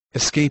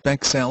Escape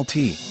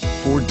XLT,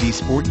 4D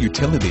Sport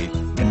Utility,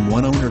 and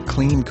one-owner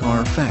clean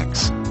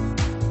Carfax.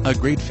 A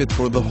great fit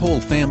for the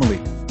whole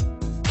family.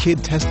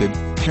 Kid-tested,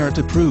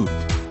 parent-approved.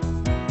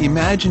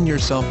 Imagine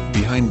yourself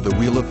behind the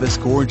wheel of this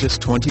gorgeous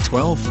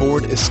 2012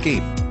 Ford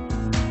Escape.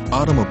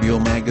 Automobile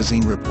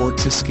Magazine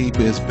reports Escape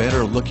is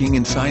better looking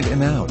inside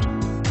and out.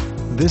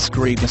 This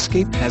great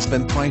Escape has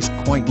been priced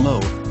quite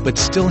low, but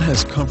still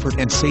has comfort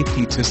and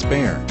safety to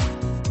spare.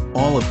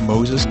 All of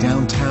Moses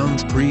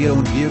Downtown's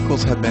pre-owned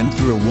vehicles have been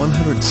through a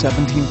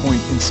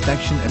 117-point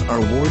inspection at our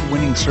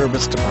award-winning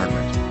service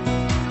department.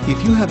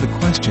 If you have a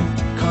question,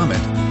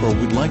 comment, or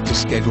would like to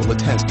schedule a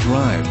test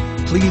drive,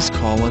 please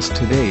call us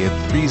today at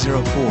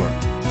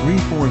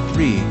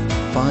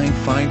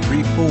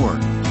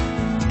 304-343-5534.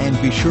 And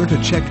be sure to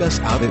check us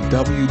out at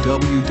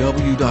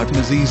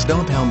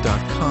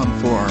www.mosesdowntown.com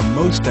for our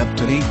most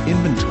up-to-date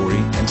inventory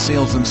and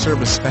sales and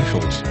service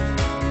specials.